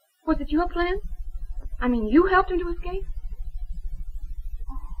 Was it your plan? I mean, you helped him to escape?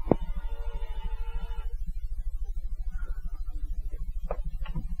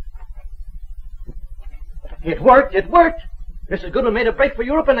 It worked. Mrs. Goodwin made a break for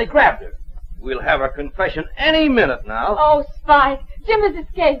Europe and they grabbed her. We'll have her confession any minute now. Oh, Spike, Jim has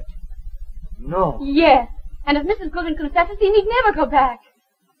escaped. No. Yes. And if Mrs. Goodwin confesses, he need never go back.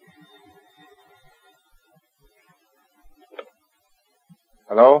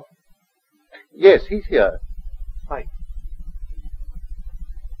 Hello? Yes, he's here. Spike.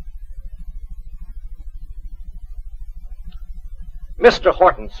 Mr.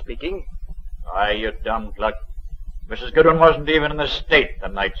 Horton speaking. Aye, you dumb cluck. Mrs. Goodwin wasn't even in the state the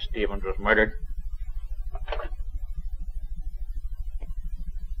night Stevens was murdered.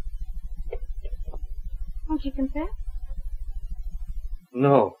 Won't you confess?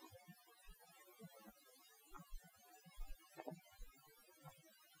 No.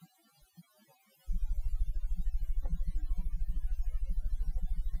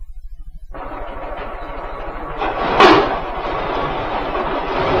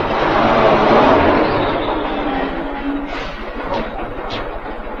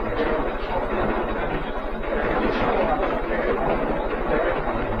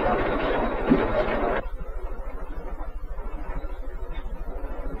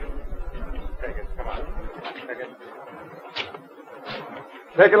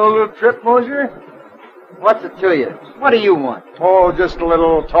 Taking a little trip, Mosier? What's it to you? What do you want? Oh, just a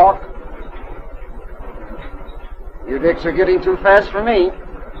little talk. You dicks are getting too fast for me.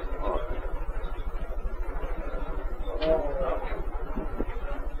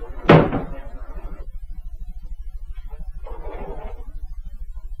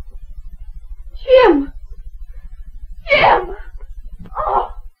 Jim! Jim!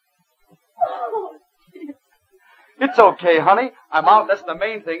 Oh! Oh, Jim. It's okay, honey. I'm out. That's the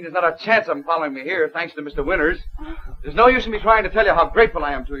main thing. There's not a chance of them following me here, thanks to Mr. Winters. There's no use in me trying to tell you how grateful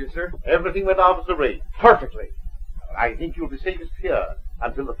I am to you, sir. Everything went off as arranged. Perfectly. I think you'll be safest here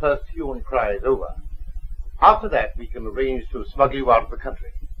until the first hue and cry is over. After that, we can arrange to smuggle you out of the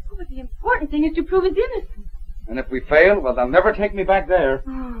country. Oh, but the important thing is to prove his innocence. And if we fail, well, they'll never take me back there.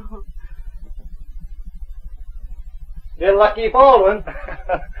 Oh. You're lucky, Baldwin.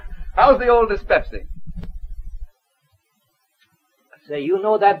 How's the old dyspepsy? Say, you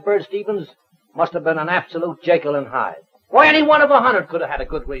know that bird Stevens must have been an absolute Jekyll and Hyde. Why, any one of 100 could have had a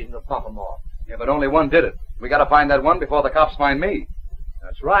good reason to pump him off. Yeah, but only one did it. We gotta find that one before the cops find me.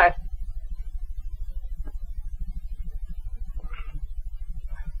 That's right.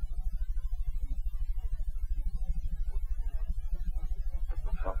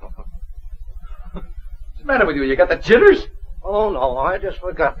 What's the matter with you? You got the jitters? Oh, no, I just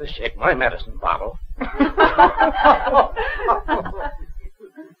forgot to shake my medicine bottle.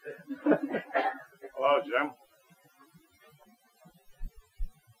 Hello, Jim.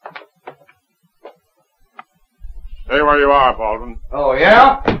 Stay where you are, Baldwin. Oh,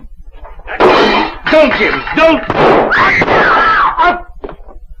 yeah? Don't, Jim! Don't!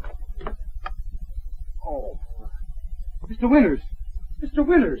 Oh. Mr. Winters. Mr.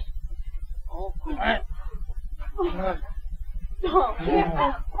 Winters. Oh, oh, Jim.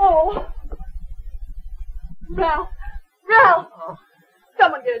 Oh. Ralph. Ralph.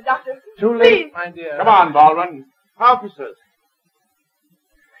 Someone get a doctor. Too late, Please. my dear. Come on, Baldwin. Officers.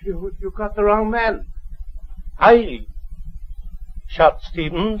 You got the wrong man. I shot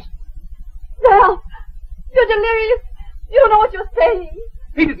Stevens. Ralph, you're delirious. You don't know what you're saying.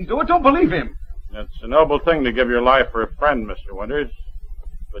 He didn't do it. Don't believe him. It's a noble thing to give your life for a friend, Mr. Winters.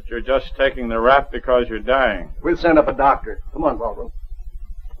 But you're just taking the rap because you're dying. We'll send up a doctor. Come on, Baldwin.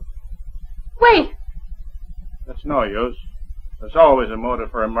 Wait. It's no use. There's always a motive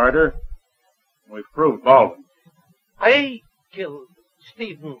for a murder. We've proved Baldwin. I killed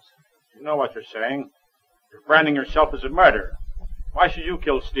Stevens. You know what you're saying. You're branding yourself as a murderer. Why should you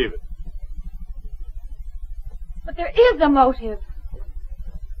kill Stevens? But there is a motive.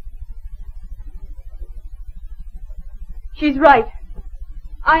 She's right.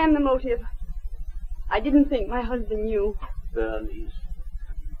 I am the motive. I didn't think my husband knew. Bernice.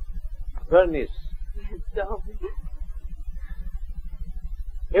 Bernice. Darling.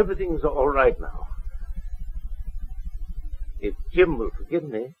 Everything's all right now. If Jim will forgive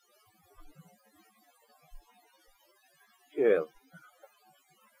me. Jill,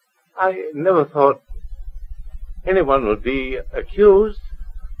 I never thought anyone would be accused.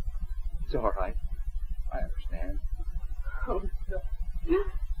 It's all right. I understand. Oh,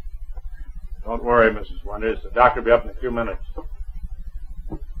 Don't worry, Mrs. Winters. The doctor will be up in a few minutes.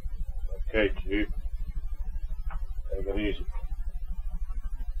 Okay, Chief. Take it easy.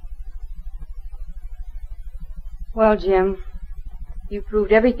 Well, Jim, you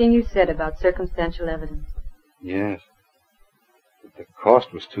proved everything you said about circumstantial evidence. Yes. But the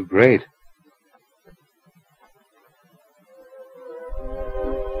cost was too great.